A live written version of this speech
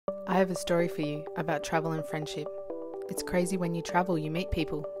I have a story for you about travel and friendship. It's crazy when you travel, you meet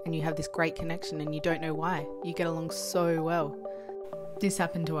people and you have this great connection and you don't know why. You get along so well. This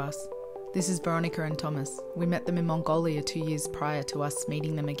happened to us. This is Veronika and Thomas. We met them in Mongolia 2 years prior to us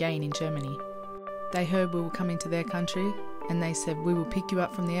meeting them again in Germany. They heard we were coming to their country and they said, we will pick you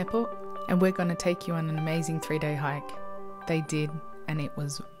up from the airport and we're going to take you on an amazing 3-day hike. They did, and it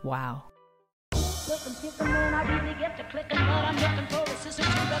was wow.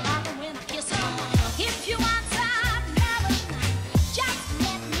 If you want some love, just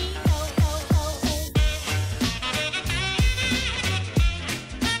let me know.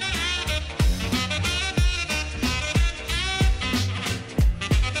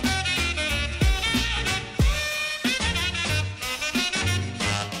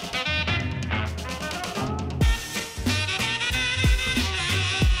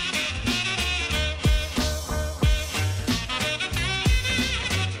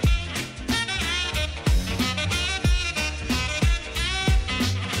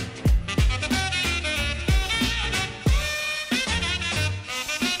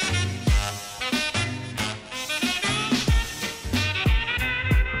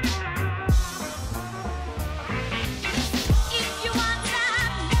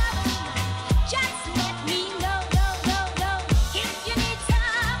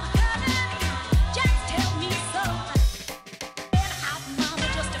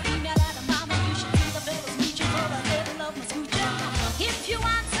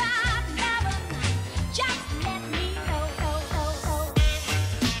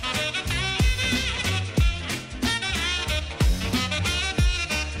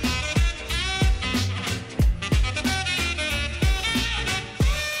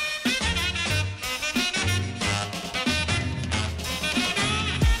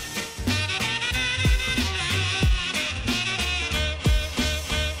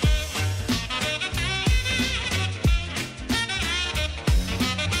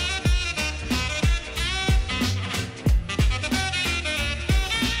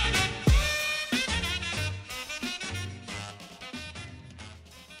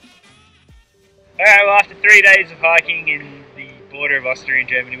 Alright, well after 3 days of hiking in the border of Austria and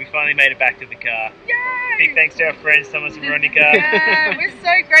Germany, we finally made it back to the car. Yay! Big thanks to our friends Thomas and Veronika. Yeah, we're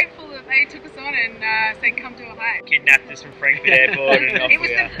so grateful that they took us on and said come do a hike. Kidnapped us from Frankfurt airport and off It was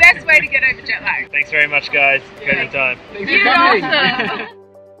we the are. best way to get over jet lag. Thanks very much guys, great time. You're awesome.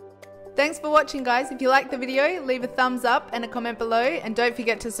 Thanks for watching, guys. If you liked the video, leave a thumbs up and a comment below and don't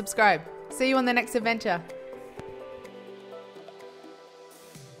forget to subscribe. See you on the next adventure.